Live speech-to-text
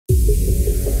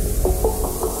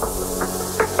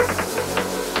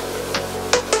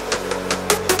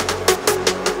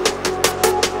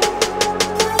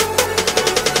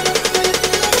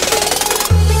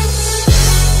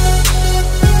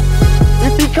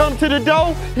come to the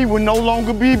door, he would no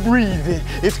longer be breathing.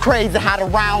 It's crazy how the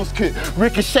rounds could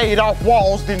ricochet off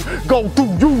walls, then go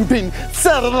through you, then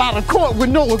settle out of court with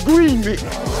no agreement.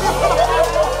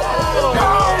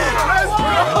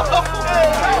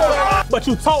 But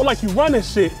you talk like you running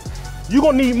shit. You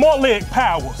gonna need more leg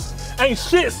powers. Ain't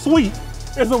shit sweet.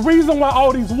 There's a reason why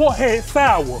all these warheads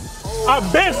sour.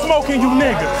 I've been smoking you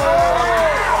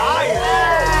niggas.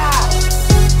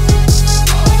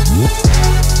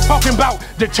 Talking about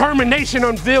determination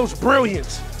unveils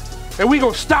brilliance. And we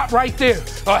gonna stop right there.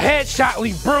 A headshot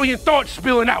leave brilliant thoughts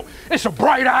spilling out. It's a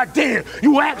bright idea.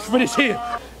 You asked for this here.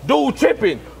 Dude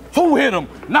tripping. Who hit him?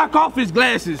 Knock off his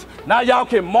glasses. Now y'all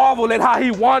can marvel at how he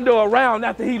wander around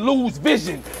after he lose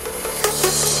vision.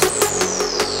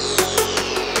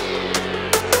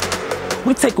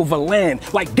 We take over land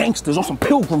like gangsters on some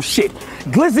pilgrim shit.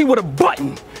 Glizzy with a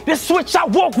button. This switch I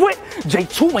walk with,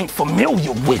 J2 ain't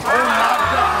familiar with.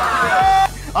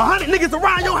 100 niggas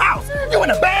around your house. You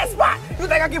in a bad spot. You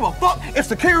think I give a fuck if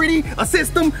security, a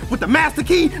system with the master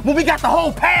key, when we got the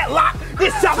whole padlock?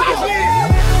 This chopper is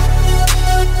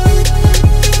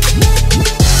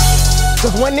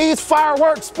Cause when these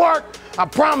fireworks spark, I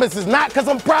promise it's not cause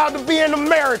I'm proud to be an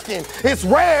American. It's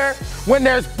rare when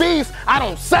there's beef, I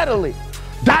don't settle it.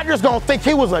 Doctors gonna think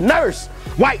he was a nurse.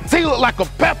 White tee look like a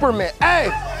peppermint,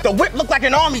 hey. The whip look like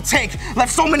an army tank.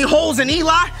 Left so many holes in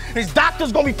Eli, his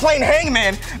doctors gonna be playing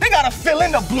hangman. They gotta fill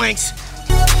in the blanks.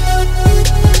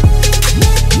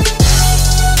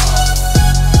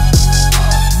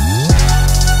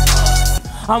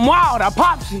 I'm wild, I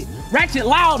pop shit. Ratchet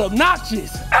loud,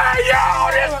 obnoxious. Hey, yo,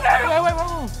 this nigga. Wait.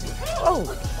 Oh,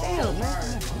 damn,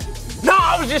 man. No,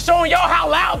 I was just showing y'all how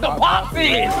loud the pop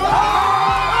is.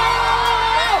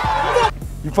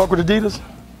 You fuck with Adidas?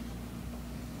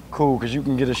 Cool, cause you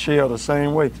can get a shell the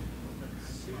same way.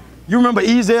 You remember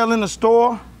Ezel in the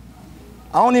store?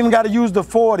 I don't even gotta use the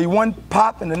 40. One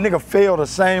pop and the nigga fell the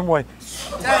same way.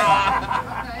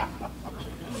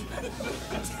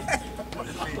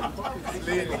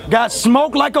 Got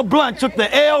smoked like a blunt, took the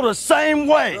L the same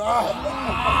way.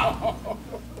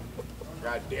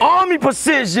 Army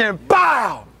precision,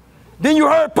 bow. Then you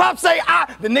heard Pop say,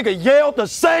 ah, the nigga yelled the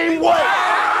same way.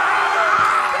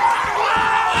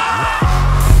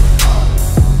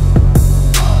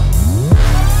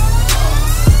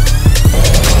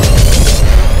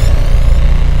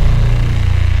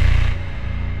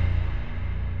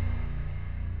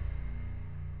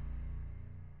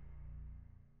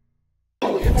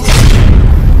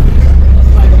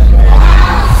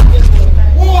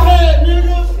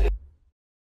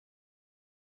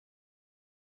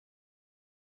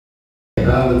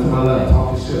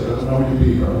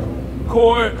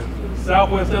 Court,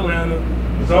 Southwest Atlanta,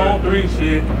 Zone 3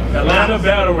 shit, Atlanta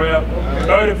Battle Rap,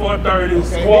 3430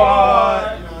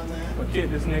 Squad. Kick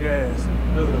this nigga ass.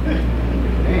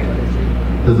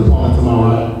 There's a point to my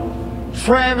right.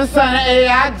 Travis son of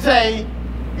AIJ,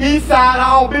 Eastside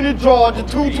Albany, Georgia,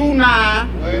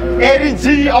 229. Eddie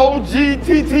G, OG,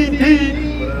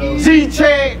 TTD,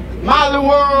 G-Check, Molly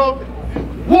World,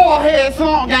 Warhead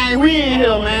Slump Gang, we in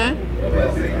here, man.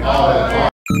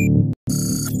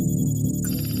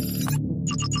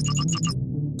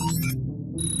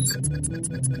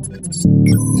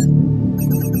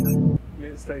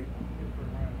 Mid-state.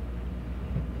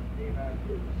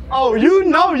 Oh, you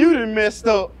know you done messed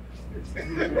up.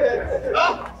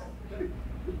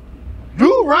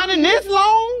 You running this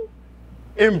long?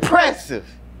 Impressive.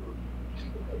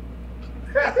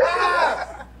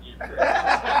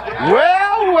 Well.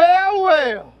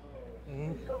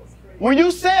 When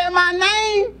you said my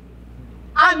name,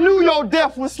 I knew your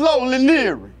death was slowly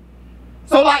nearing.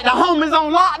 So like the homies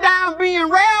on lockdown being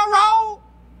railroad,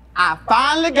 I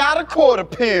finally got a court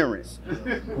appearance.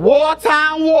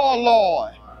 Wartime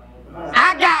warlord.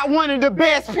 I got one of the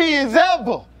best pens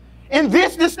ever. And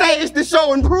this the stage to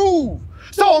show and prove.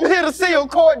 So I'm here to seal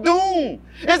court doom.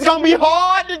 It's gonna be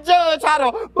hard to judge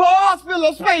how the bars fill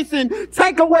a space and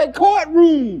take away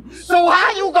courtroom. So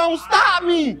how you gonna stop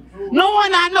me?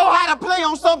 Knowing I know how to play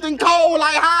on something cold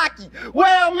like hockey.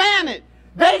 Well mannered.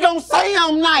 They gon' say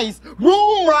I'm nice.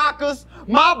 Room rockers.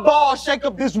 My ball shake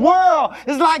up this world.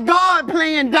 It's like God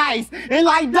playing dice. And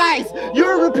like dice,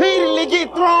 you repeatedly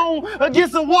get thrown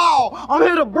against a wall. I'm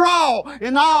here to brawl.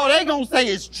 And all they gonna say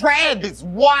is Travis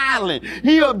wildin'.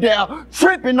 He up there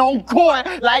tripping on court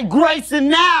like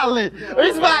Grayson Allen.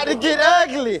 It's about to get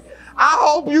ugly. I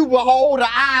hope you behold the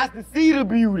eyes to see the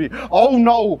beauty. Oh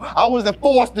no, I wasn't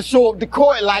forced to show up to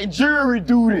court like jury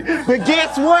duty. But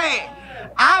guess what?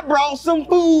 I brought some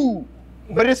food,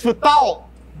 but it's for thought.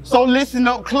 So listen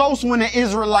up close when the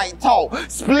Israelite talk.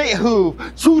 Split hoof,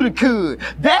 chew the cud.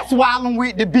 That's why I'm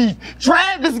with the beef.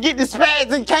 Travis get the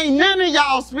spaz and can't none of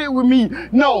y'all spit with me.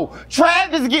 No,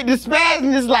 Travis get the spaz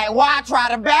and it's like, why try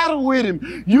to battle with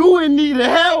him? You in need of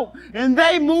help and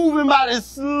they moving about as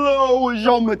slow as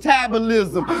your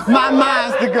metabolism. My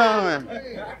mind's the gun.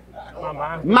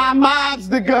 My mind's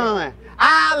the gun.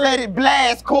 I'll let it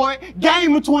blast, Court.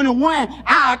 Game of 21,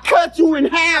 I'll cut you in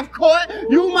half, Court.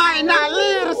 You might not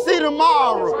live to see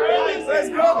tomorrow.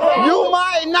 You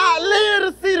might not live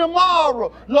to see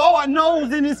tomorrow. Lord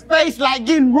knows in his face like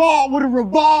getting raw with a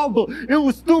revolver. It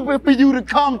was stupid for you to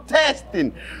come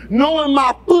testing. Knowing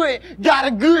my foot got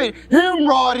a good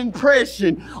hemorrhoid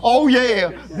impression. Oh yeah,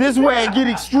 this way it get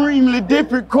extremely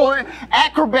different, Court.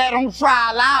 Acrobat on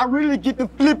trial, I really get the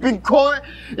flipping, Court.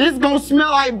 It's gonna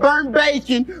smell like burnt bacon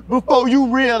before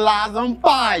you realize I'm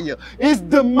fire. It's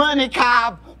demonic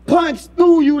how I punch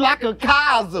through you like a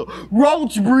Kaiser.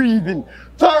 Roach breathing,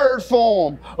 third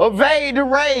form, evade the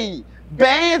raid.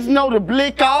 Bands know to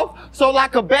blick off, so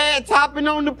like a bad topping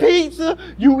on the pizza,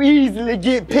 you easily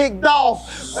get picked off.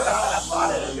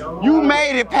 You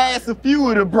made it past a few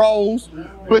of the bros,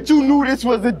 but you knew this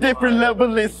was a different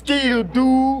level of skill,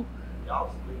 dude.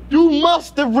 You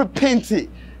must have repented,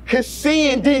 cause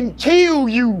sin didn't kill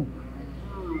you.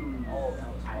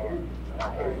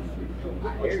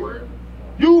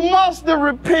 You must have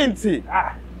repented,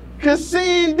 cause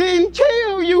sin didn't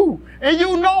kill you. And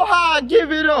you know how I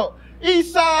give it up.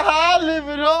 Eastside, how I live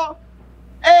it up.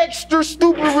 Extra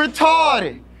stupid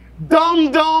retarded.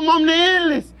 Dumb, I'm the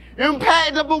endless.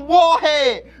 Impact of a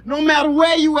warhead. No matter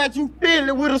where you at, you feel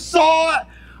it with a sword.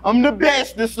 I'm the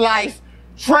best to slice.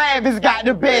 Travis got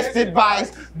the best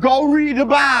advice. Go read the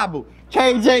Bible.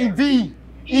 KJV,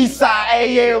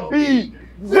 Eastside ALB.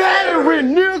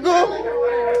 Veteran, nigga.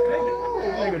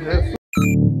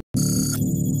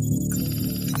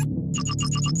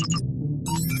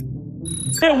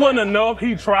 It wasn't enough,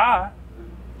 he tried.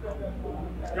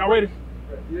 Y'all ready?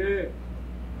 Yeah.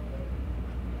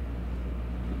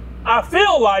 I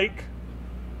feel like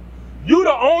you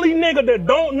the only nigga that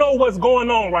don't know what's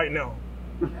going on right now.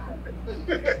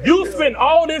 You spent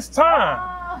all this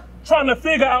time trying to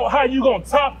figure out how you gonna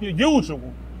top your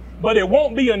usual, but it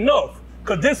won't be enough,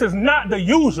 cause this is not the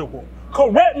usual.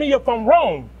 Correct me if I'm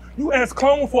wrong. You asked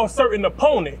Clone for a certain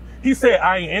opponent. He said,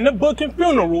 I ain't in the booking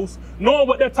funerals, knowing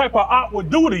what that type of op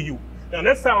would do to you. Now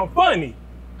that sounds funny,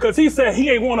 cause he said he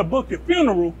ain't want to book your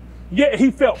funeral, yet he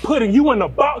felt putting you in the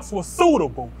box was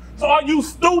suitable. So are you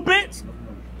stupid?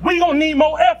 We gonna need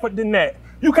more effort than that.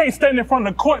 You can't stand in front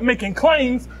of the court making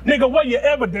claims. Nigga, where your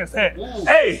evidence at?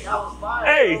 Hey,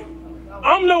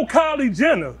 I'm no Kylie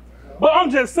Jenner, but I'm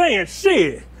just saying,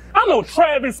 shit, I know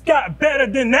Travis Scott better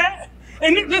than that.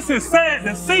 And this is sad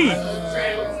to see.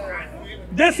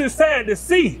 This is sad to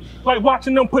see. Like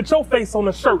watching them put your face on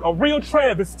a shirt, a real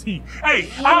Travis tee. Hey,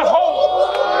 I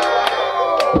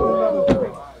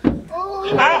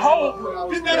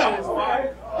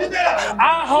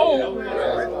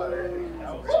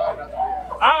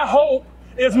hope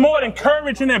it's more than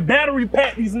courage and that battery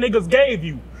pack these niggas gave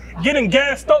you. Getting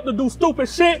gassed up to do stupid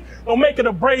shit or make it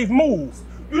a brave move.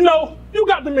 You know, you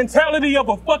got the mentality of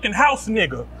a fucking house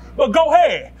nigga. But go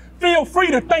ahead, feel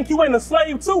free to think you ain't a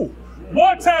slave too.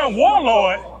 Wartime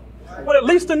warlord, but at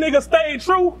least the nigga stayed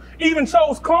true, even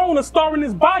chose Clone to star in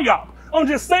his biop. I'm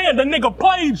just saying, the nigga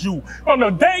played you from the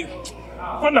date,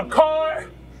 from the card,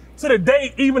 to the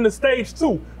date, even the stage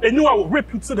 2. They knew I would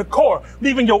rip you to the core,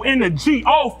 leaving your energy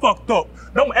all fucked up.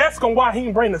 Don't ask him why he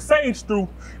didn't bring the sage through.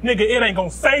 Nigga, it ain't gonna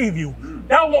save you.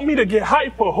 Y'all want me to get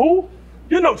hyped for who?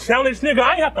 You know, challenge, nigga,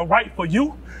 I ain't have to write for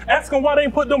you. Ask him why they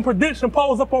ain't put them prediction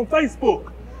polls up on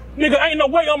Facebook. Nigga, ain't no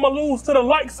way I'ma lose to the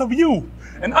likes of you.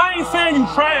 And I ain't saying you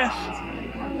trash.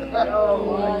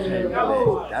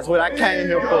 That's what I came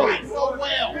here for.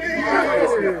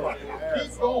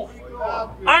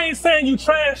 I ain't saying you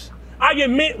trash. I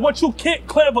admit what you kick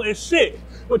clever as shit.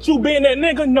 But you being that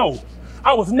nigga, no.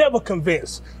 I was never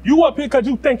convinced. You up here cause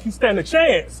you think you stand a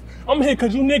chance. I'm here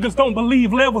cause you niggas don't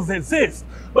believe levels exist.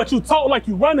 But you talk like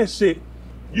you running shit.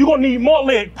 You gonna need more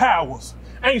leg powers.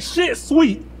 Ain't shit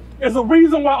sweet. There's a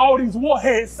reason why all these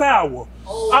warheads sour.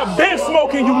 I've been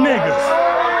smoking you niggas.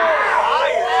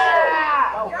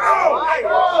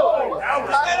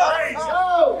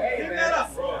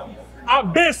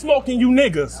 I've been smoking you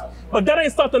niggas. But that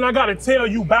ain't something I gotta tell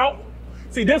you about.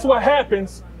 See, this what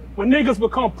happens when niggas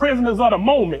become prisoners of the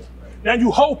moment. Now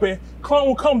you hoping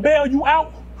Clone come bail you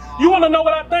out? You wanna know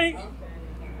what I think?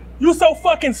 You so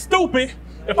fucking stupid.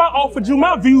 If I offered you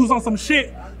my views on some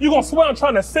shit, you gonna swear I'm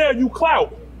trying to sell you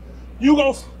clout. You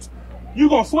gonna You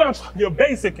gonna swear you're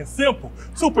basic and simple,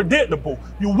 too predictable.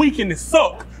 You weak and it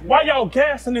suck. Why y'all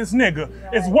gassing this nigga?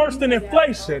 It's worse than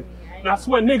inflation. And I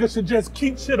swear niggas should just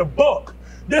keep shit a buck.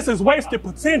 This is wasted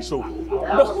potential.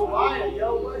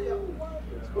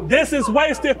 This is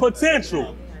wasted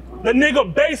potential. The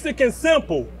nigga basic and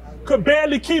simple, could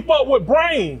barely keep up with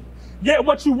brain. Yet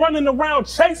what you running around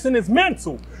chasing is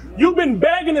mental. You've been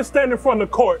begging to stand in front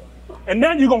of court, and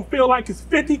now you're gonna feel like it's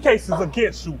 50 cases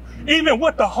against you, even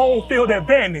with the home field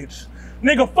advantage.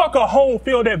 Nigga, fuck a home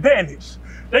field advantage.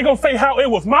 They gonna say how it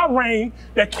was my reign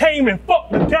that came and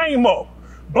fucked the game up.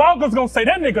 Bloggers gonna say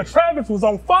that nigga Travis was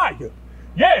on fire.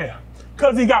 Yeah,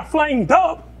 cause he got flamed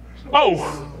up.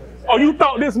 Oh, you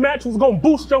thought this match was gonna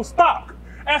boost your stock?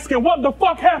 Asking what the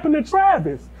fuck happened to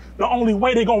Travis? The only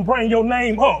way they gonna bring your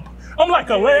name up. I'm like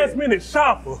a last minute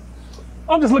shopper.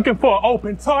 I'm just looking for an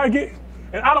open target,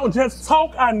 and I don't just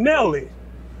talk, I nail it.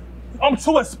 I'm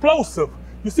too explosive.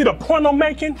 You see the point I'm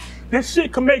making? This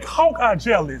shit can make Hawkeye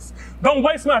jealous. Don't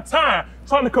waste my time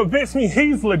trying to convince me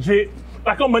he's legit,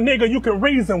 like I'm a nigga you can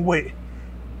reason with.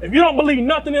 If you don't believe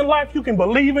nothing in life, you can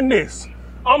believe in this.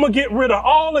 I'ma get rid of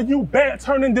all of you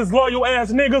bad-turning disloyal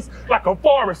ass niggas like a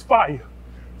forest fire.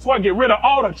 So I get rid of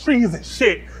all the trees and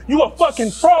shit. You a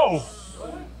fucking troll.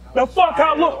 The fuck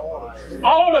I look,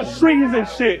 all the trees and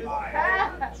shit.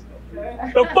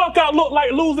 The fuck I look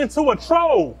like losing to a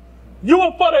troll. You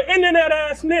a for the internet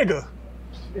ass nigga.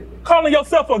 Calling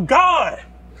yourself a god.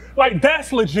 Like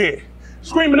that's legit.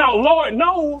 Screaming out Lord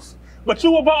knows, but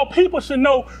you of all people should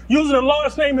know using the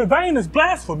Lord's name in vain is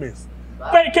blasphemous.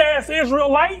 Fake ass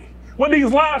Israelite with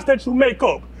these lies that you make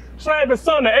up. Travis,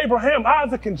 son of Abraham,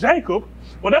 Isaac, and Jacob.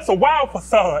 Well, that's a wild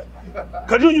facade.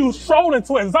 Cause you use trolling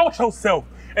to exalt yourself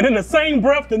and in the same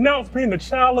breath denounce being the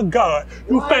child of God.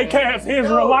 You fake ass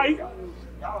Israelite.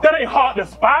 That ain't hard to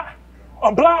spot.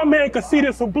 A blind man could see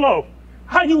this a blow.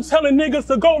 How you telling niggas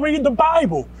to go read the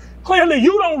Bible? Clearly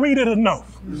you don't read it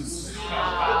enough.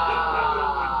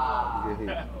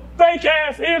 Fake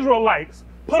ass Israelites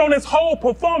put on this whole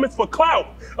performance for clout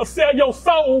or sell your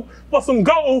soul for some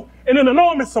gold in an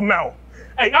enormous amount.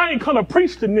 Hey, I ain't gonna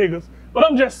preach to niggas, but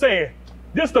I'm just saying,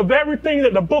 this the very thing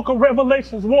that the book of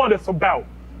Revelations warned us about.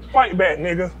 Fight back,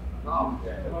 nigga.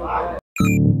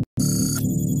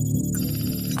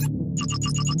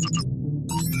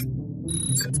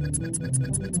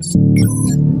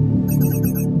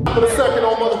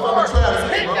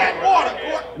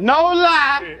 No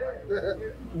lie.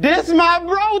 This my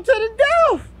bro to the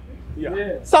death.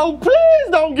 Yeah. So please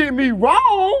don't get me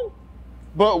wrong,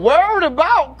 but worried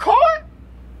about court?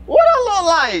 What I look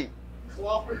like?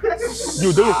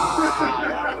 You do.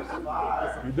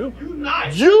 You do.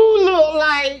 You look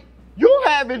like you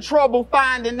having trouble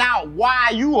finding out why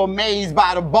you amazed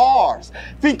by the bars.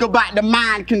 Think about the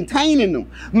mind containing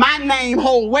them. My name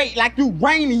hold weight like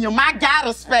uranium. I gotta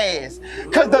spaz.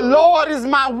 Cause the Lord is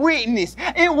my witness.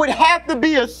 It would have to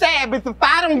be a Sabbath if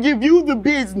I don't give you the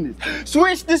business.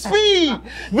 Switch the speed.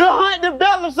 The hunt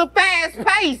develops a fast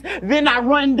pace. Then I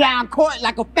run down court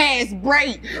like a fast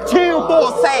break. Chill for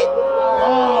a sec.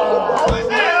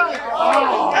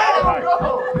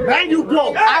 There you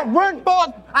go.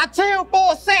 I chill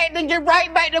for a sec, then get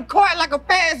right back to court like a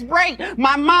fast break.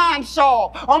 My mind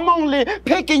sharp. I'm only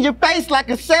picking your face like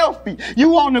a selfie.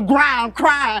 You on the ground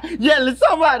crying, yelling,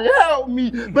 somebody help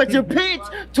me. But your pitch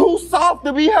too soft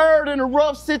to be heard in a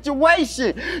rough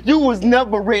situation. You was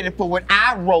never ready for what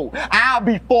I wrote. I'll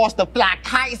be forced to fly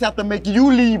kites after making you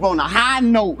leave on a high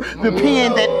note. The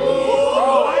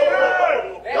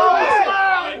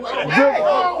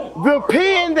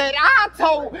pen that I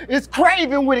told is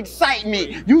craving with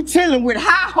excitement. You chilling with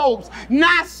high hopes,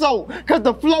 not so, cause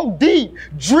the flow deep,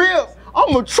 drip.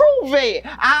 I'm a true vet.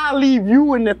 I'll leave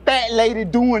you and the fat lady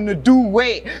doing the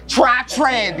duet. Try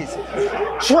Travis.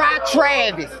 Try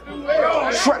Travis.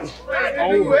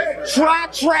 Try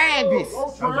Travis.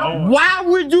 Why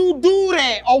would you do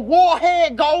that? A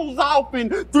warhead goes off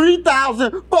and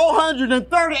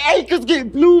 3,430 acres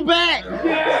get blew back.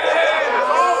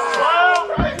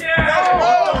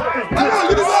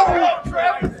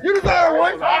 You deserve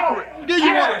one.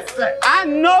 I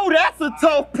know that's a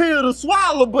tough pill to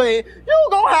swallow, but you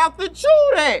gonna have to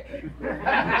chew that.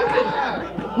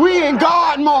 We in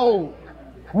God mode.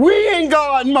 We in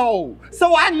God mode.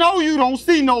 So I know you don't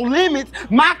see no limits.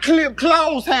 My clip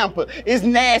clothes hamper is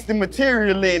nasty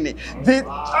material in it.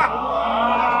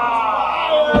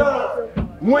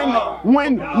 When I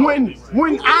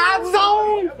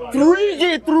zone, 3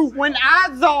 get through. When I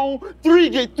zone, 3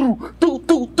 get through.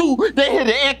 They hear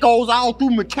the echoes all through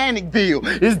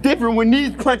Mechanicville. It's different when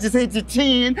these punches hit your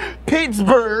chin.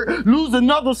 Pittsburgh lose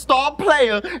another star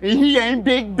player, and he ain't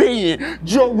Big Ben.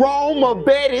 Jerome or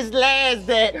bet his last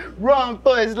that run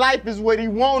for his life is what he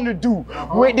want to do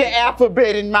with the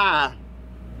alphabet in mind.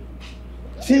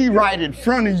 T right in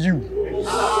front of you.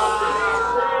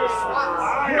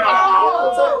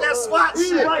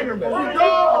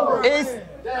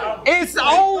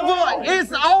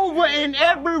 It's over in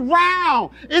every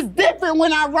round. It's different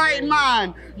when I write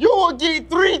mine. You will get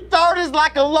 330s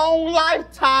like a long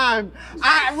lifetime.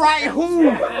 I write who?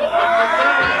 I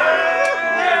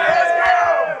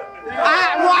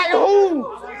write who?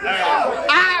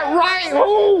 I write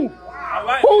who?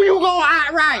 Who you gonna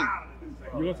outright?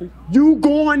 You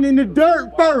going in the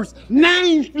dirt first.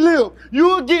 Name flip.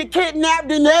 You'll get kidnapped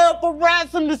and held for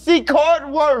ransom to see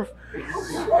Cartworth.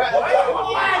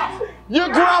 Your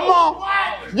grandma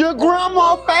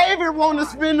favorite wanna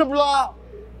spin the block.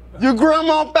 Your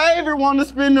grandma favorite wanna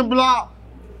spin the block.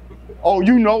 Oh,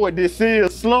 you know what this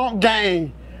is, slump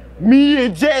gang. Me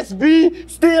and Jess B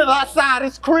still outside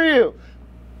his crib.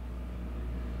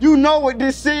 You know what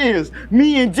this is.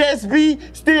 Me and Jess B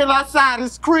still outside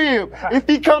his crib. If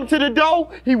he come to the door,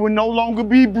 he will no longer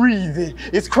be breathing.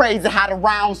 It's crazy how the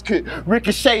rounds could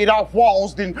ricochet off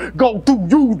walls, then go through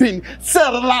you, then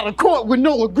settle out of court with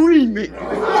no agreement. The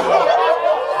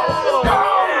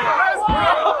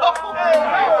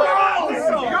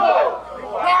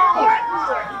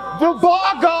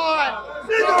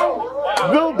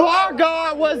bar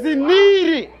guard wasn't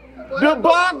needed. The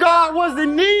bar guard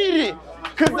wasn't needed.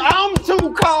 Cause I'm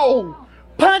too cold.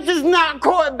 Punches not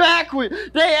caught backward.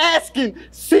 They asking,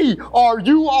 C, are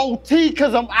you OT?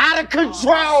 Cause I'm out of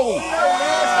control.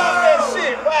 Stop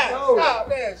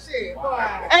that shit.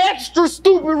 Extra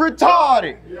stupid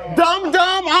retarded. Dumb,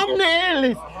 I'm the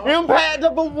illest. Impact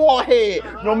of a warhead.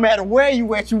 No matter where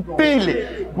you at, you feel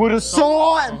it. With a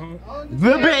sword,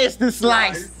 the best is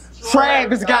sliced.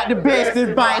 Travis got the best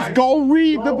advice. Go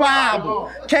read the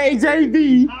Bible.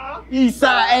 KJV.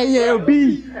 Eastside ALB.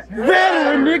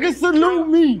 Veteran nigga, salute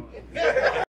me.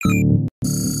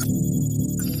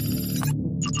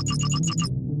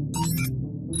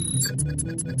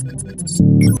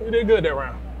 You did good that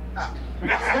round.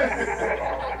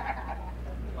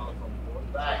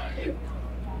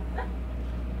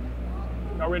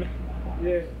 Y'all ready?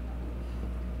 Yeah.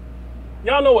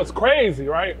 Y'all know what's crazy,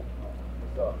 right?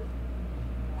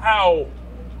 How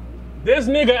this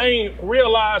nigga ain't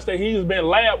realized that he's been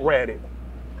lab ratted.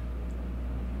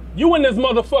 You and this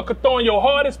motherfucker throwing your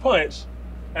hardest punch,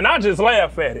 and I just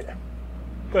laugh at it.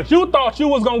 Cause you thought you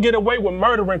was gonna get away with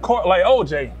murder in court like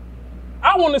OJ.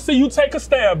 I wanna see you take a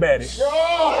stab at it.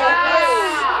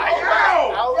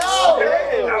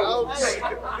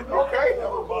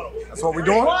 That's what we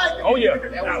doing? Oh yeah.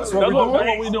 That's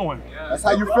what we doing. That's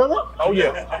how you feeling? Oh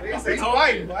yeah.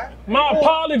 My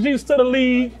apologies to the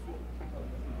league.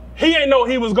 He ain't know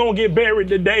he was gonna get buried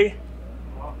today.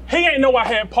 He ain't know I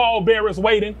had Paul Bearers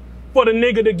waiting for the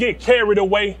nigga to get carried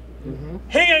away.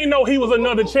 He ain't know he was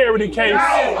another charity case.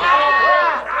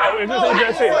 Oh, it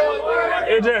just it.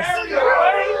 It just.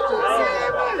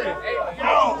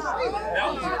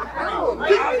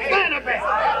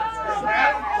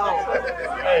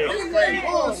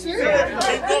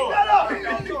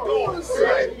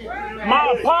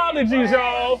 My apologies,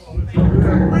 y'all.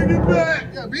 Bring it back.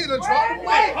 Yeah, be in the trouble.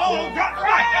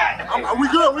 We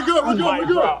good.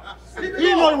 He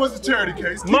didn't know it was a charity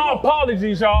case. My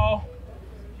apologies, y'all.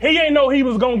 He ain't know he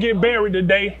was gonna get buried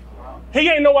today. He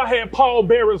ain't know I had Paul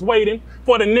Bearers waiting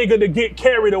for the nigga to get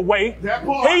carried away.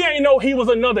 He ain't know he was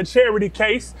another charity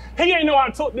case. He ain't know I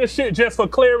took this shit just for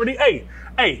clarity.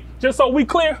 Hey, just so we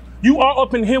clear, you are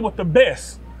up in here with the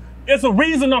best. It's a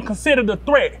reason I'm considered a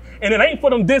threat, and it ain't for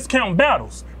them discount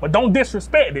battles. But don't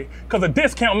disrespect it, cause a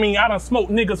discount mean I done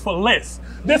smoked niggas for less.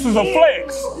 This is a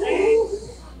flex.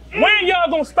 When y'all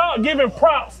gonna start giving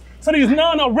props to these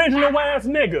non-original ass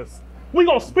niggas? We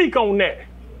gonna speak on that.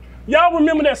 Y'all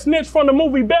remember that snitch from the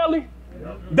movie Belly?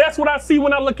 That's what I see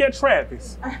when I look at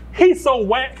Travis. He's so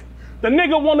whack. The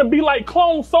nigga wanna be like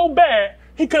Clone so bad,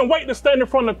 he couldn't wait to stand in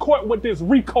front of court with this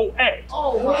RICO Act.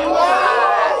 Oh, man,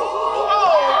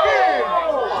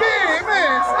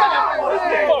 stop.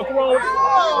 Fuck wrong with you?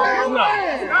 Nah.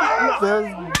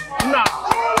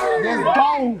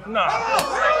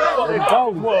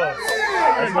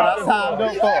 That's what I signed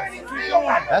up for.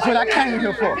 That's what I came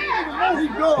here for.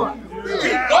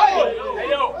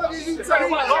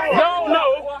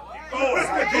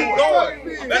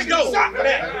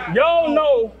 Y'all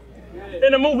know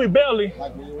In the movie Belly,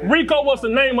 Rico was the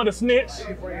name of the snitch.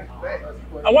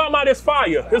 And why am I this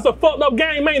fire? It's a fucked up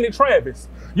game, ain't it, Travis?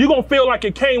 You gonna feel like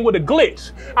it came with a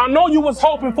glitch. I know you was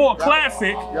hoping for a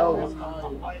classic.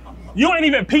 You ain't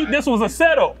even peeped this was a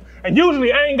setup. And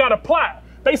usually I ain't got a plot.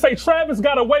 They say Travis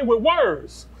got away with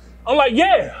words. I'm like,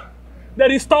 yeah. That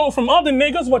he stole from other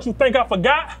niggas, what you think I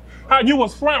forgot? How you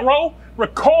was front row,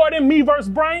 recording me versus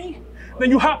Brain? Then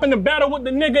you hop in the battle with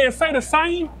the nigga and say the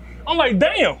same? I'm like,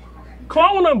 damn.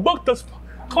 Clone done booked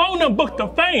the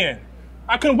fan.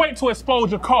 I couldn't wait to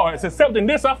expose your cards. Except in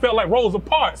this, I felt like Rosa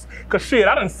Parks. Cause shit,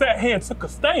 I done sat here and took a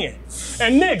stand.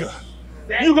 And nigga,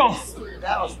 you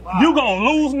gon'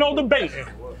 lose no debating.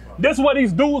 This is where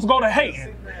these dudes go to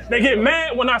hating. They get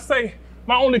mad when I say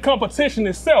my only competition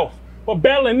is self. But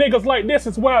battling niggas like this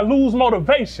is where I lose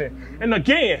motivation. And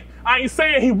again, I ain't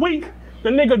saying he weak, the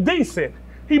nigga decent.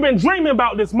 He been dreaming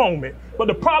about this moment. But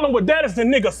the problem with that is the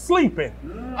nigga sleeping.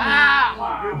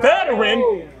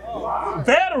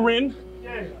 Veteran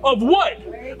of what?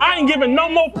 I ain't giving no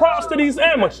more props to these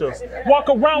amateurs. Walk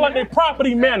around like they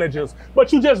property managers.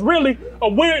 But you just really a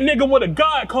weird nigga with a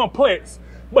God complex.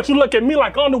 But you look at me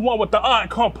like I'm the one with the odd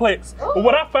complex. But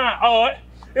what I find odd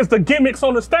is the gimmicks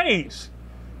on the stage.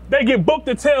 They get booked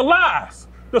to tell lies.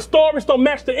 The stories don't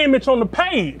match the image on the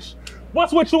page.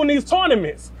 What's with you in these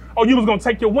tournaments? Oh, you was gonna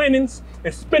take your winnings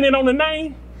and spin it on the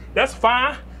name? That's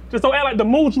fine. Just don't act like the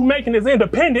moves you making is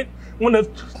independent when the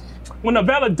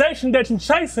validation that you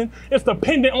chasing is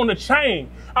dependent on the chain.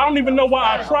 I don't even know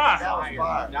why I try.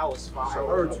 That was fire.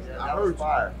 I heard you.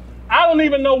 I don't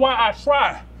even know why I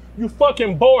try. You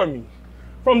fucking bore me.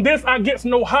 From this, I gets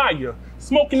no higher.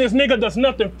 Smoking this nigga does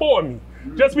nothing for me.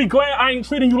 Just be glad I ain't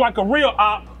treating you like a real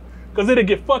op, cause it'll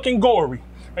get fucking gory.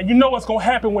 And you know what's gonna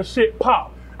happen when shit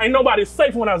pop. Ain't nobody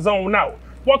safe when I zone out.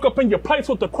 Walk up in your place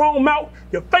with the chrome out,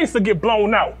 your face will get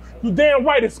blown out. You damn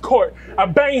right it's court. I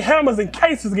bang hammers and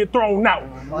cases get thrown out.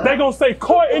 They gonna say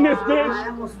court in this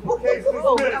bitch.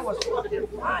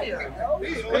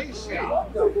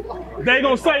 They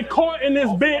gonna say court in this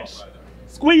bitch.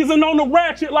 Squeezing on the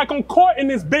ratchet like I'm caught in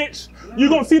this bitch. You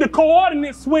gonna see the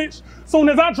coordinates switch soon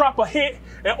as I drop a hit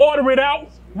and order it out.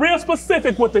 Real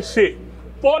specific with the shit.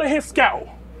 For the hit scout.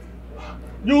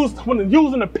 When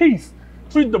using a piece.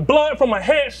 Treat the blood from a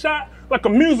headshot like a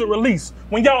music release.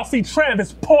 When y'all see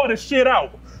Travis pour the shit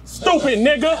out. Stupid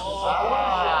nigga.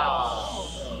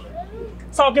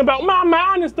 Talking about my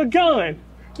mind is the gun.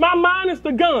 My mind is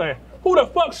the gun. Who the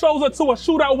fuck shows up to a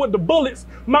shootout with the bullets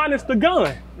minus the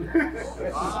gun?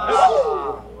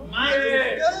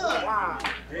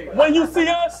 When you see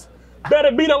us,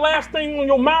 better be the last thing on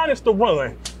your mind is to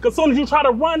run. Cause soon as you try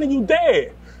to run and you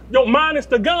dead. Your mind is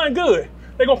the gun good.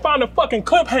 They gonna find a fucking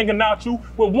clip hanging out you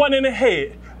with one in the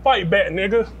head. Fight back,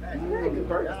 nigga.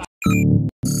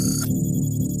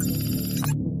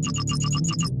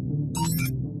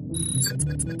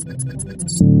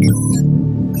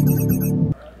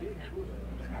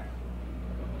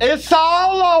 It's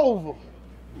all over.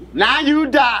 Now you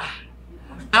die.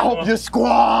 I hope your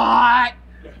squad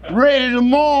ready to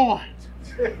mourn.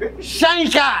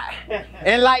 Shank eye.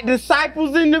 And like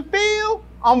disciples in the field,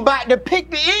 I'm about to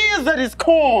pick the ears of this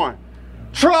corn.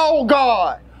 Troll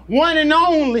God, one and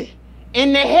only.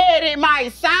 In the head it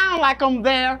might sound like I'm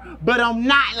there, but I'm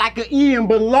not, like an Ian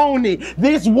Baloney.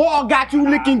 This war got you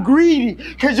looking greedy,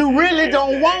 cause you really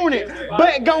don't want it,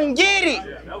 but gon' get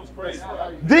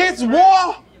it. This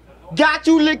war got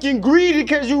you looking greedy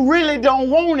cause you really don't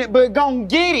want it, but gon'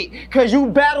 get it. Cause you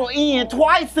battled Ian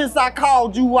twice since I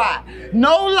called you out.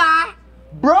 No lie,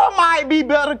 bro might be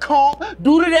better comp.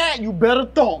 Due to that, you better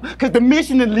thump. Cause the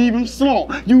mission to leave him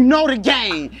slump. You know the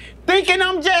game. Thinking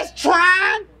I'm just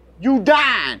trying, you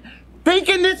dying.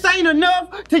 Thinking this ain't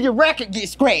enough till your record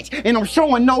gets scratched and I'm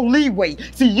showing no leeway.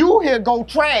 See, you here go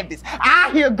Travis,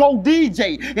 I here go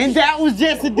DJ, and that was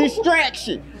just a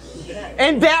distraction.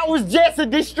 And that was just a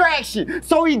distraction.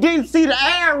 So he didn't see the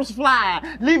arrows flying,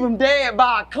 leave him dead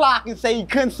by a clock and say he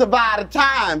couldn't survive the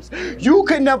times. You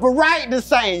could never write the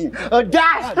same or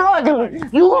die struggling.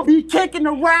 You will be kicking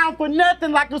around for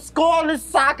nothing like a scoreless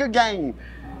soccer game.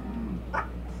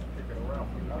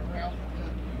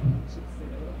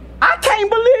 I can't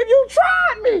believe you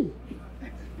tried me.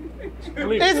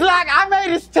 It's like I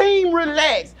made his team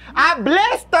relax. I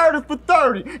blessed 30 for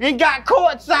 30 and got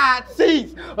courtside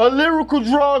seats. A lyrical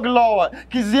drug lord.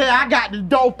 Cause yeah, I got the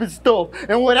dopest stuff.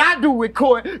 And what I do with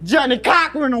court, Johnny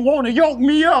Cochran will wanna yoke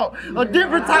me up. A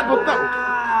different type of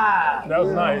thug. That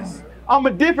was nice. I'm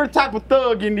a different type of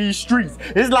thug in these streets.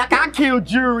 It's like I killed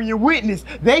jury and witness.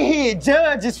 They hid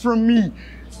judges from me.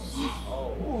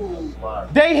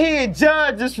 They hid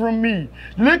judges from me.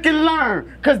 Look and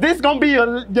learn, cause this gonna be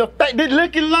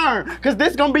look and learn, cause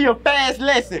this gonna be a fast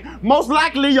lesson. Most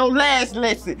likely your last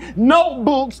lesson.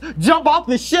 Notebooks jump off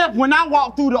the shelf when I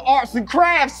walk through the arts and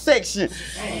crafts section.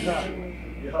 Keep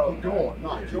going.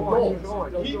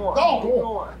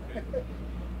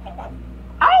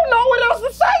 I don't know what else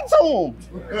to say to him.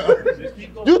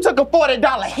 You took a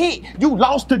 $40 hit, you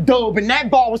lost the dub, and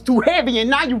that ball was too heavy, and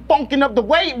now you funking up the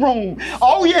weight room.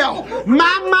 Oh yeah,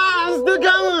 my mind's the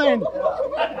gun.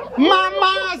 My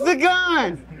mind's the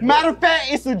gun. Matter of fact,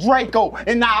 it's a Draco,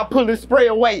 and now I pull the spray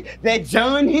away. That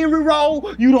John Henry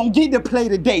role, you don't get to play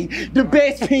today. The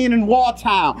best pen in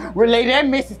Wartown. Relay that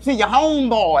message to your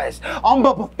homeboys. I'm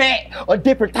Bubba Fett, a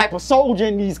different type of soldier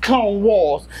in these Clone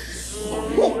Wars.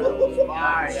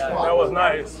 That was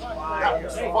nice.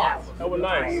 That was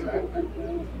nice.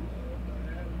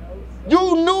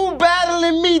 You knew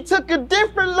battling me took a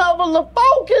different level of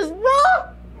focus,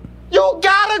 bruh. You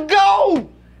gotta go.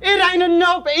 It ain't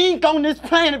enough ink on this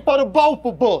planet for the both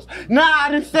of us. Nah, I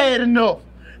done said enough.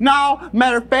 Now,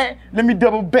 matter of fact, let me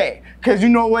double back. Cause you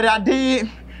know what I did?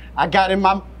 I got in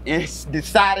my, and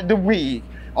decided to wig.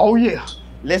 Oh yeah,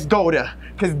 let's go there.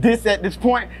 Cause this, at this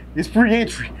point, is free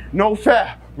entry, no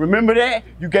fair. Remember that?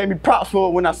 You gave me props for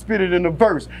it when I spit it in the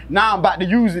verse. Now I'm about to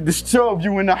use it to shove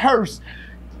you in the hearse.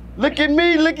 Look at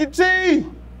me, look at T.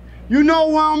 You know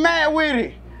where I'm at with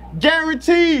it.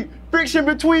 Guaranteed. Friction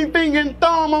between finger and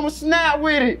thumb, I'ma snap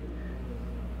with it.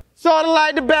 Sorta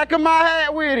like the back of my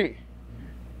hat with it.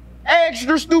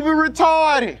 Extra stupid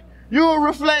retarded. You a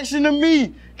reflection of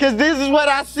me, cause this is what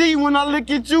I see when I look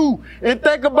at you and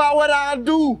think about what I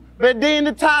do. But then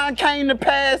the time came to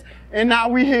pass, and now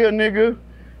we here, nigga.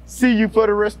 See you for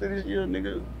the rest of this year,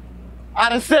 nigga. I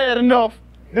done said enough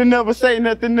to never say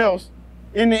nothing else.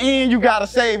 In the end, you gotta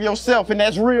save yourself, and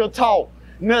that's real talk.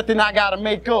 Nothing I gotta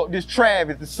make up. This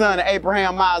Travis, the son of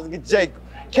Abraham, Isaac, and Jacob.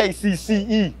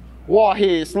 KCCE,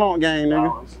 Warhead, Slump Gang,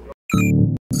 nigga.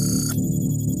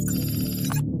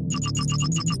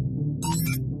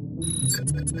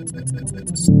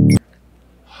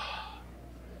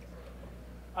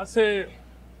 I said,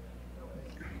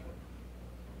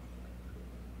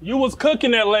 you was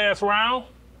cooking that last round.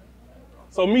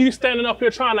 So me standing up here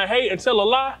trying to hate and tell a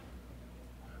lie,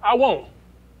 I won't.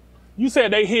 You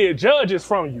said they hid judges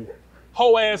from you.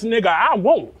 Hoe ass nigga, I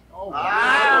won't.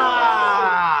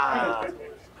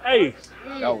 Hey,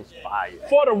 That was fire.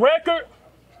 for the record,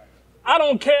 I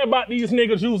don't care about these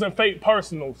niggas using fake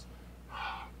personals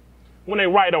when they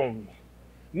write on me.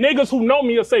 Niggas who know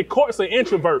me will say Court's an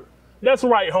introvert. That's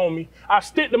right, homie. I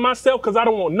stick to myself because I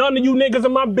don't want none of you niggas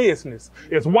in my business.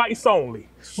 It's whites only.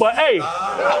 But hey,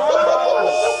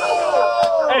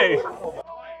 hey.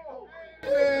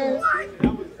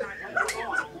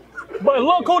 But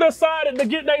look who decided to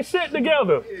get their shit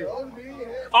together.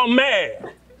 I'm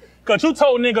mad. Cause you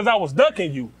told niggas I was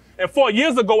ducking you. And 4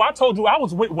 years ago, I told you I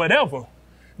was with whatever.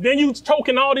 Then you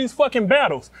choking all these fucking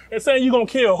battles and saying you gonna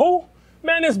kill who?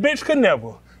 Man, this bitch could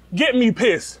never. Get me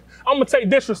pissed. I'm gonna take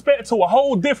disrespect to a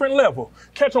whole different level.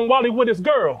 Catch on Wally with his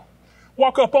girl.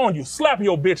 Walk up on you, slap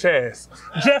your bitch ass.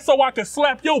 Just so I can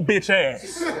slap your bitch ass.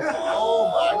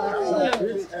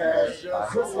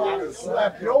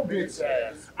 Slap your bitch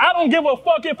ass. I don't give a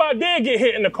fuck if I did get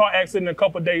hit in a car accident a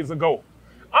couple days ago.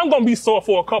 I'm gonna be sore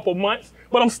for a couple months,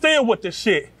 but I'm still with this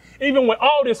shit, even with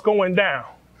all this going down.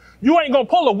 You ain't gonna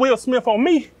pull a Will Smith on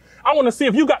me. I wanna see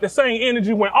if you got the same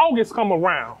energy when August come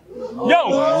around.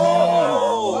 Yo,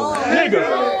 nigga.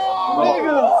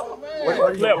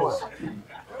 Levels.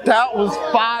 That was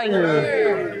fire.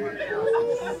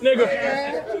 Nigga,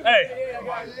 hey,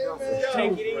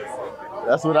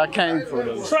 That's what I came for,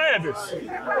 though. Travis,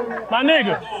 my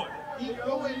nigga,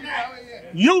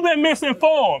 you been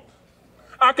misinformed.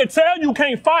 I could tell you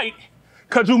can't fight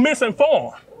because you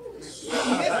misinformed.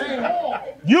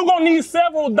 You gonna need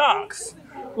several docs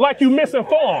like you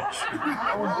misinformed.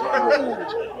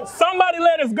 Somebody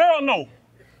let his girl know.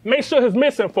 Make sure he's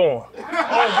misinformed.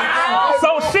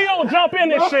 So she don't jump in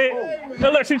this shit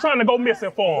unless she's trying to go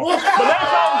misinformed. But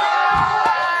that's all.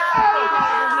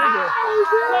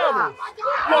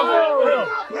 Fuck wrong with him?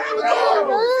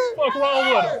 Fuck wrong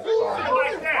with him?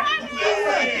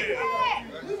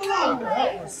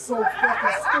 That was so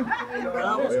fucking stupid.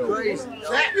 That was crazy. You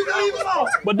can leave it alone.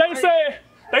 But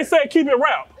they said keep it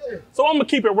rap. So I'm gonna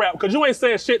keep it rap, cause you ain't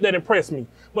saying shit that impressed me.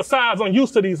 Besides, I'm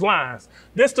used to these lines.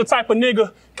 This the type of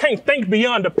nigga can't think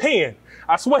beyond the pen.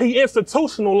 I swear he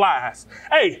institutionalized.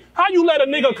 Hey, how you let a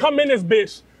nigga come in this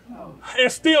bitch and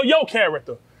steal your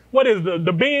character? What is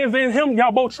the Benz in him?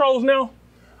 Y'all both trolls now?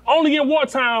 Only in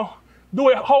Wartown do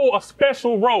it hold a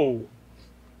special role.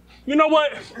 You know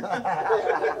what?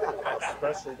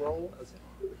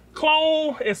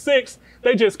 Clone and Six,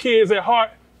 they just kids at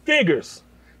heart. Figures.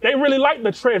 They really like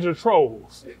the treasure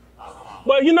trolls.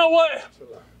 But you know what?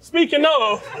 Speaking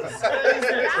of,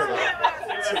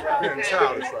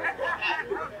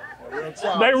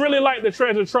 they really like the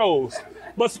treasure trolls.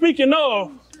 But speaking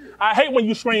of, I hate when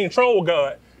you scream troll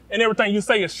god and everything you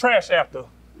say is trash after.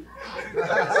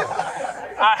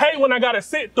 I hate when I gotta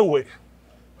sit through it.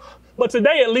 But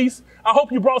today at least, I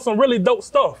hope you brought some really dope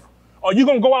stuff. Or you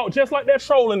gonna go out just like that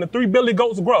troll in the Three Billy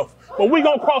Goats Gruff. But we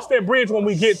gonna cross that bridge when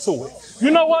we get to it. You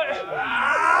know what?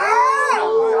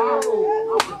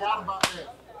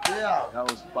 That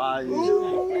was fire.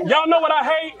 Y'all know what I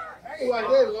hate?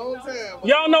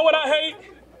 Y'all know what I hate?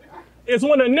 It's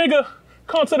when a nigga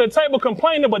come to the table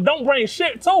complaining but don't bring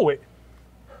shit to it.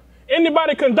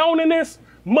 Anybody condoning this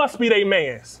must be they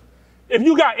mans. If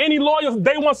you got any lawyers,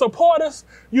 Day One supporters,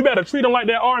 you better treat them like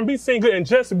that R&B singer and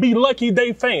just be lucky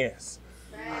they fans.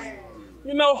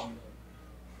 You know,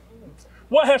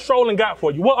 what has trolling got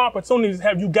for you? What opportunities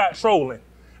have you got trolling?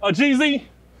 A GZ?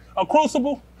 A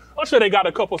Crucible? I'm sure they got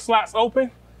a couple slots open.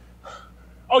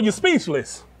 Oh, you're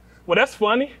speechless. Well, that's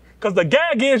funny, because the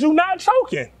gag is you not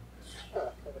choking.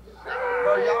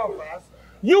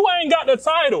 You ain't got the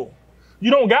title.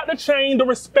 You don't got the chain, the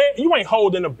respect. You ain't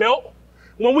holding the belt.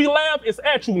 When we laugh, it's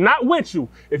at you, not with you.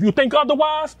 If you think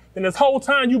otherwise, then this whole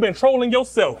time you've been trolling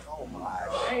yourself.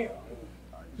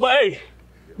 But hey,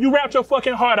 you wrapped your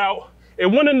fucking heart out. It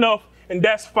wasn't enough, and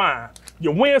that's fine.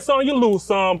 You win some, you lose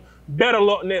some. Better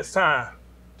luck next time.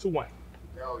 2-1.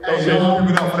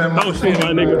 Dope shit,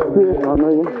 my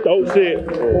nigga. Dope shit.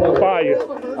 Fire.